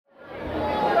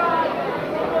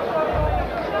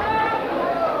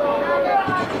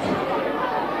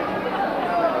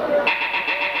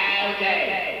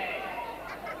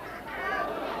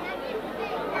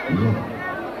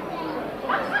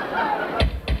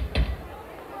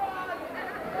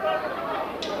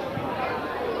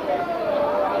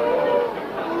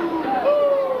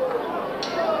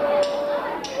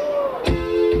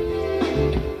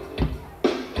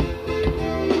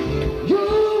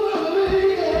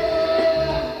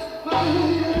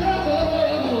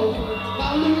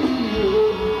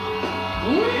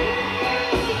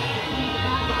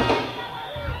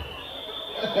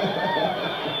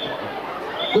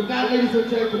Ladies and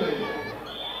gentlemen,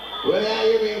 well, I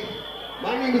hear me.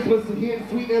 My name is Mr. Ian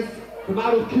Sweetness from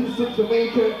out of Kingston,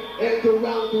 Jamaica, and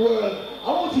around the world.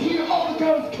 I want to hear all the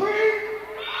girls scream.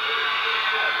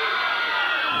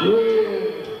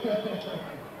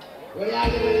 Well, I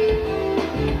hear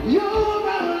me. You're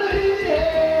my lady,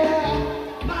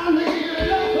 my lady,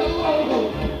 oh,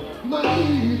 my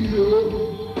lady,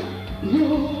 oh.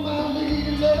 You're my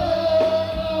lady,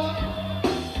 love,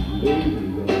 lady.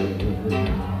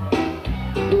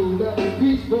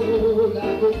 Peaceful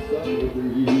like a summer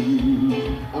breeze.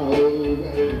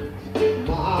 Alright,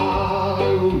 my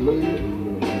lady.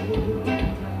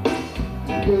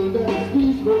 Girl, that's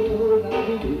peaceful like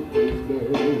a winter's day.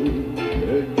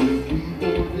 And you keep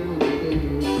on giving me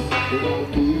and I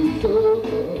feel so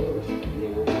much.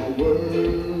 You're my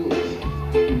world.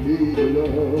 You need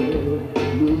love.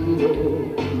 Love.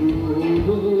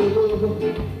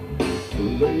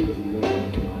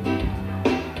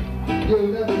 You'll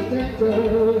never think her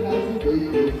as the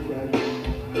baby's friend.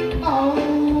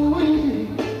 Always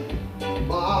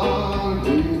my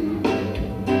baby.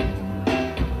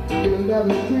 You'll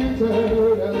never think her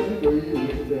as the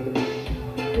baby's friend.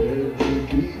 And you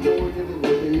keep going in the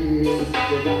way,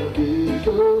 and I feel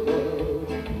so much.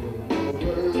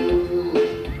 You're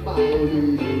my world,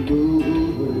 my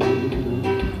lady.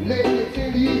 Let me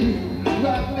tell you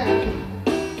right now,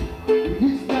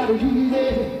 it's not easy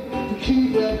to keep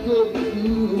that good.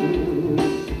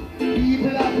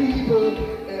 People are people,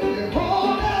 and they're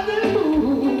all that they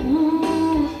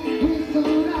move. It's so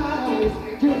nice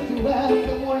just to have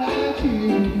someone like you.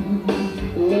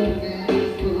 Only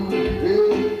it's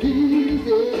good,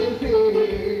 easy,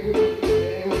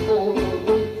 and all the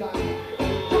good time.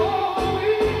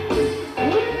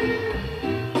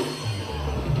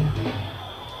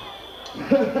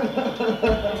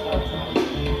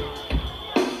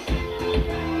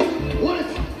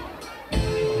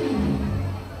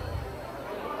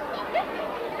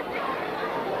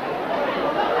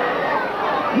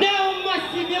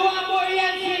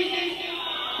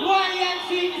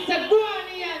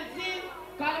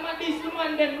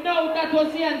 That was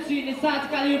the answer in the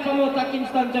article you promoter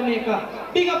Kingston, Jamaica.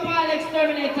 Big up all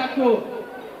Exterminator crew.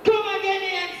 Come again,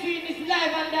 the answer in this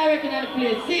live and direct in the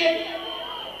place. See it?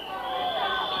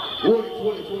 Hold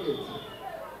it.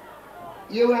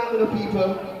 Here we have the people.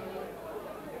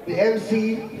 The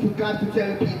MC forgot to tell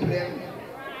the people them.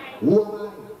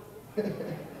 Woman.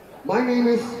 My name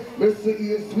is Mr.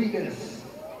 Ian Sweetness.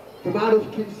 From out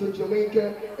of Kingston,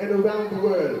 Jamaica, and around the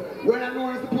world. When I know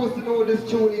I'm supposed to know this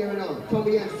tune here now,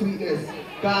 Tommy and Sweetness,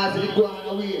 guys, we go on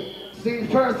away. Sing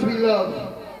First We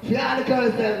Love. Fly the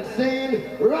colors them,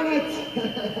 sing, run it.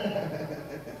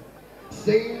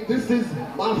 Sing, this is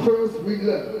my first we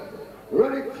love.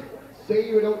 Run it,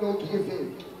 sing without no keys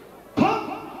in. Come!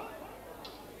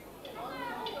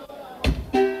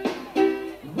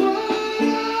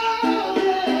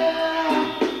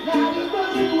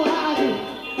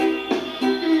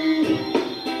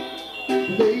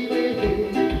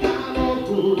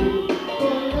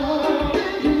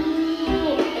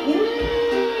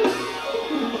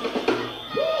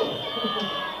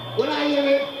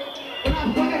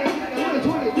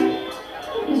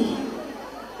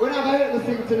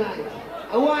 Tonight.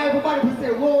 I want everybody to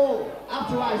say whoa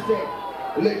after I say,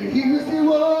 let me hear you say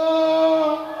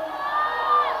whoa,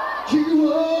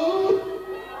 whoa,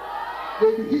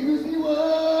 let me hear you say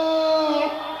whoa,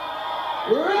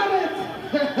 run it.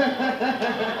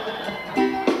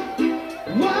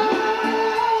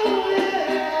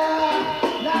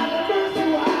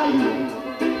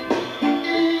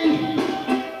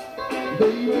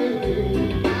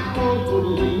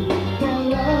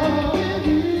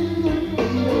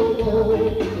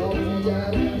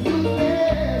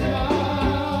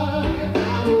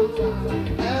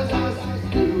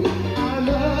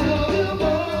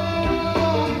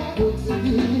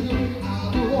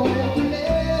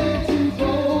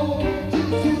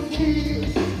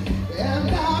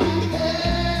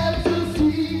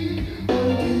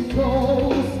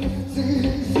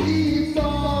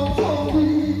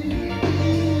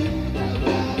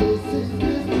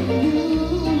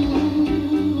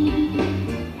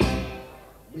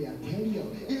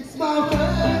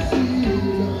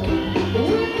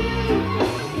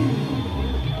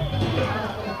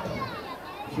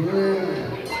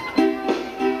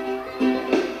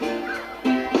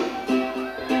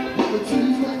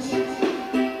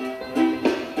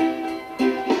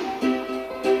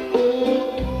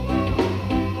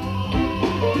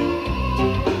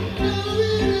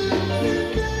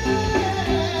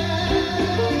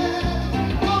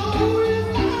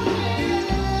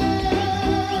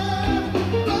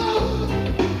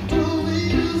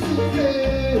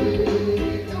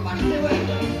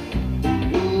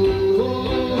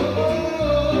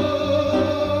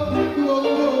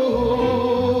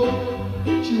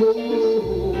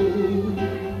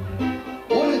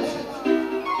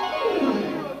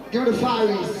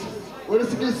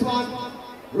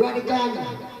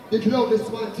 Radigan, did love this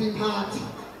one team heart.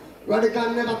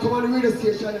 Radigan never come on the radio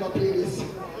station, never play this.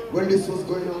 When this was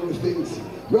going on with things.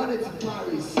 Run it to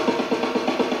Paris.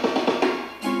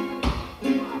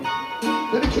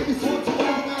 Dedicate this one to all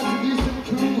the guys in Houston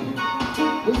crew.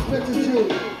 Respect to you.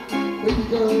 Baby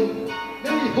girl,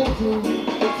 let me hold you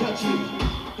and touch you.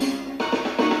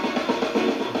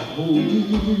 Hold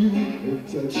you and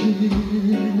touch you.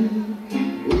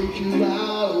 Wake you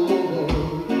out,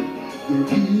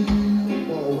 give you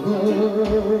my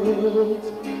world.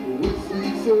 With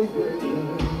sweet so great.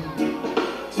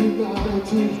 Tonight,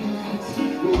 tonight,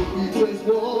 will be just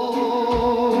one.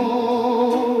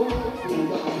 So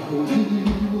I hold you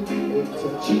and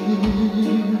touch you.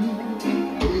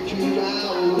 Wake you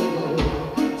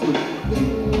out to the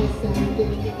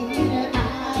something in your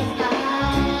eyes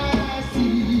I see.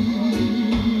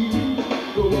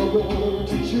 Though I want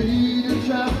to treat you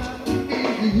just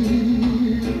in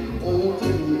you. Oh,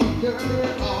 take your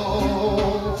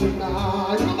all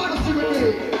tonight. Come on, sing with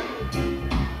me.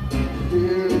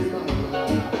 Feels my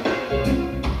life.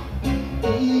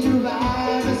 In your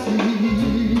eyes I see.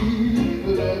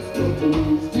 Let's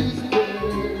compose this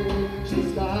strange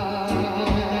sky.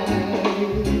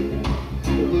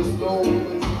 This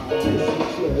moment I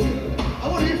see. I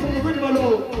want to hear from the rhythm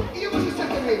alone. Give us a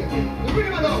second here. The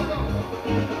rhythm alone.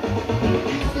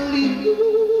 Believe you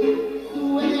the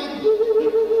way I do.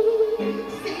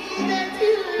 See that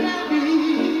you love me.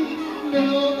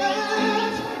 Know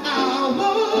that I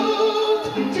won't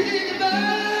take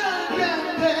back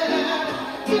that.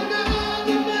 Tonight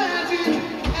the magic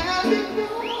and it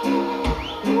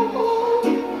goes.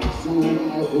 So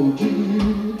I hold you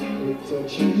and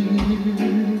touch you.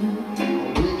 I'll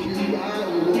wake you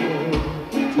out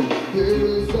to the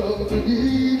something in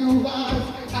your eyes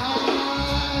I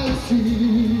see.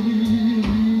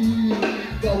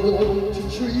 I want to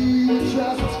treat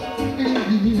just in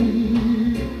you.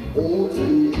 Oh,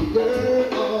 take your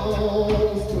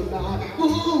arms tonight.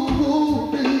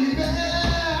 Ooh, baby,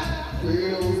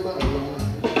 feels my life.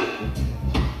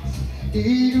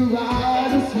 In your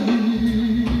eyes I see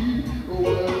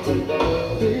what the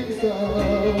love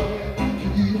inside.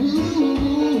 You,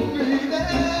 baby,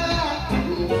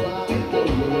 will find the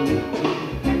way.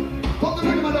 Pop the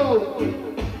rhythm alone.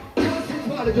 You are sing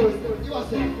for the girls. You are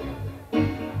sing.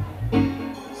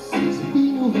 Since you've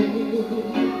been away,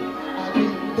 I've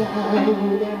been down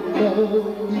and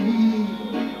lonely.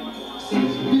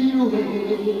 Since you've been away,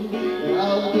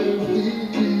 I've been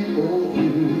thinking of you.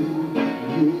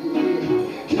 Yeah.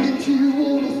 Can't you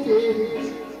understand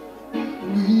the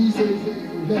reason you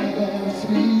left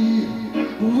me?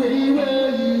 Where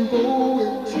were you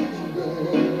going to go?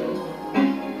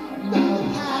 Now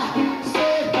I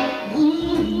say,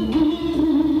 ooh,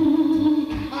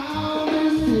 I'll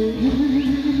miss you.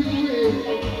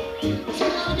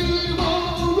 Tell me what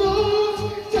the roads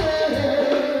tell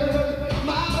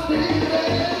my baby.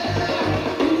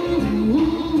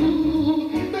 Ooh,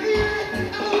 baby,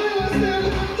 I will still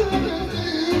love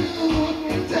you.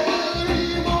 Tell me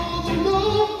what the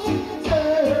roads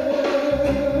tell.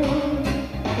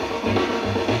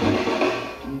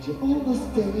 Did you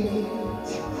understand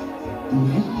the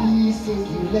reason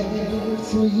you left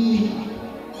me?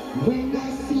 When I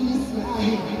see you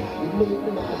smile, it makes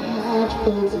my heart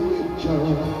float with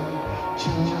joy,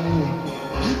 joy.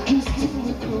 I can still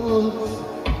recall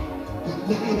the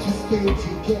night we stayed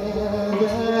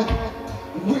together.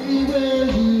 Where were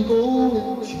you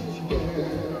going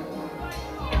together?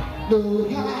 No,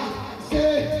 I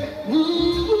said,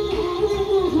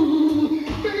 ooh,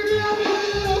 baby, I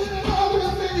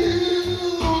will miss you.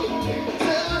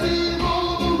 Tell me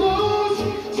all the roads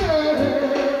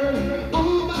turn.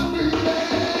 Oh, my baby.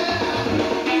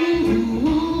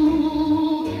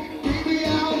 Ooh, baby, I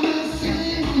will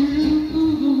see you.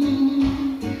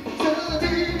 Tell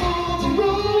me all the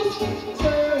roads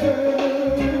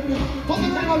turn. Put the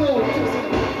name alone.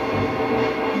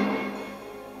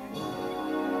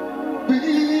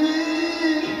 Baby,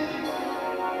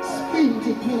 speak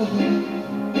to God.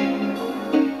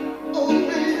 Oh,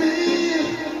 baby,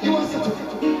 you are such a...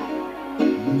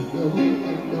 I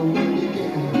know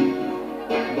again.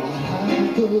 My heart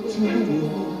goes to the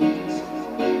walls.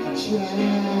 I try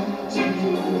to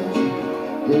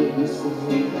let you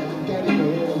say I'm getting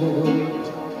old.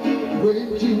 When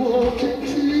you walk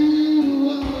into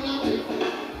a life,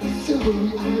 silvery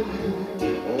island,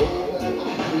 all that I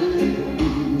hear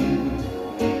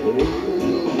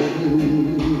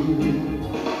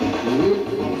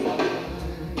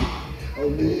I'll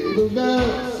never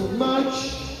learn so much,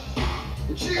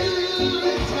 but you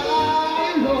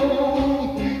entirely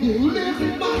know. You lift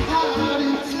my heart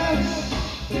in touch.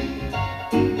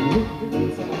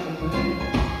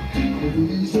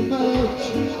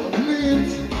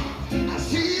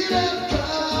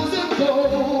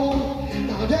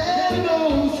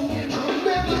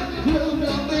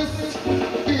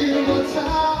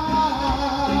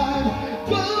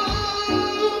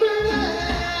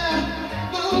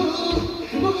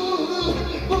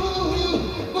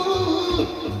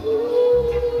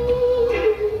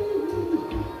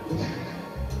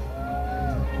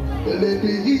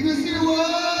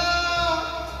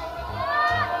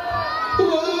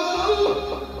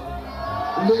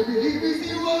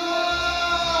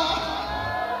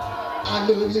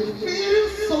 love you, feel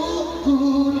so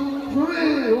good.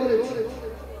 Pray, what it?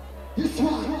 This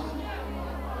one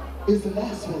is the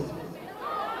last one.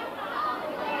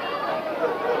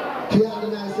 To all the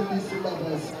nice and decent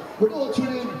lovers. Without you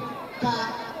then,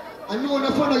 I know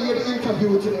enough of you the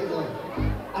interview today now.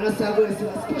 And I say I'm going to sing a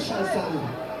special song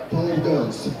for all the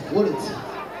girls. What it?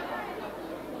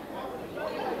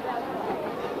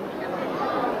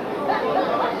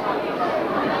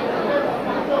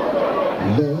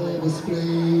 Let us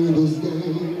play those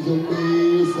games and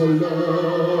be so long.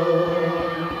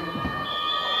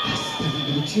 I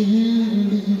stand to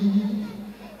leave,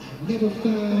 I never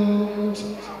found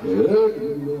anyone.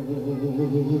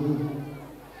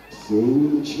 So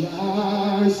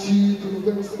try to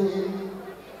convince me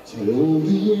till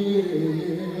the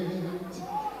end,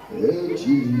 and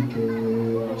you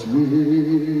can't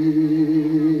win.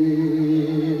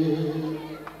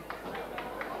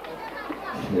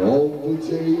 From the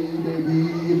day, maybe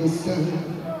the sun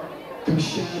comes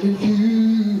shining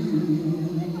through.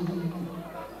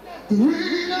 The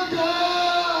rain of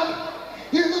God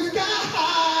in the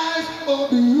skies are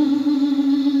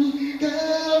blue.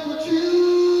 Girl, but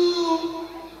you,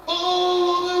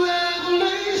 all the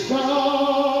revelation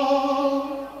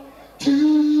to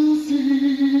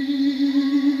see.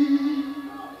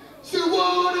 So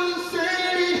what is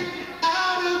saying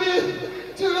out of it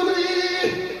to me?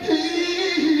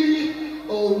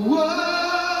 Oh, world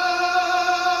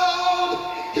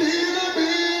in a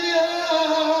million,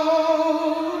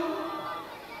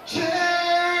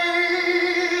 chains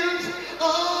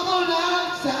of a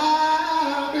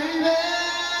lifetime, baby.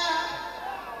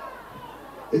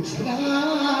 It's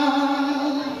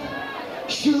love,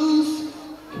 shoes.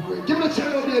 Give it a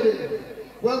channel, baby.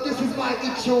 Well, this is my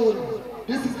it tune.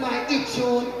 This is my it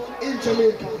tune in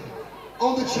Jamaica.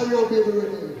 On the cherry, baby,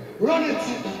 ready. Run it!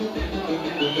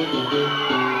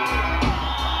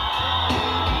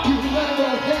 You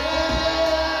never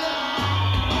had.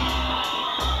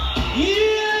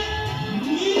 Yeah!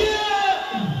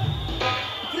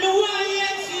 You know why you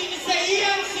ain't seen this? Say you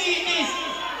ain't seen this.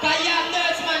 Cause you have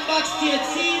Dutchman backstage,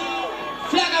 see?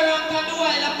 Flag around can do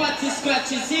while a party scratch,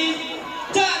 you see?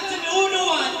 Talk to me, who know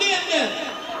one? Name them.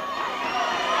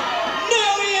 No,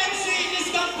 we ain't seen this.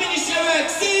 Come finish your work,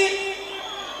 see?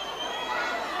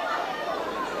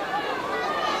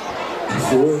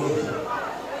 All of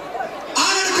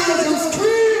the girls can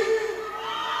scream.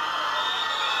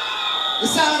 The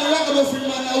sound of the ragamuffin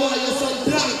man, I want you so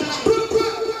bright.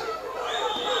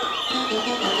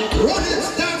 Run it,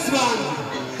 dance man.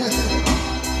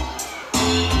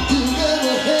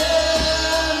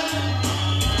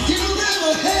 You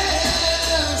never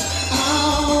had,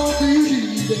 I'll be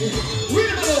there.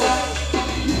 Remember,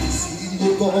 you see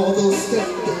your father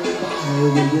standing by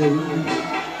the road.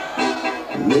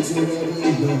 Let's never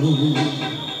know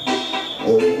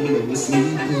all the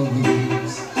sweet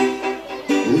things.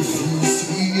 If you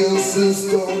see your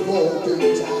sister walking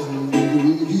down the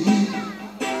way,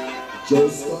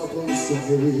 just stop and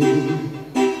say,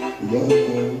 you're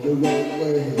on the wrong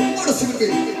way. Wanna sing with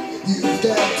me? You've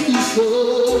got to show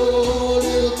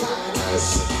little kindness.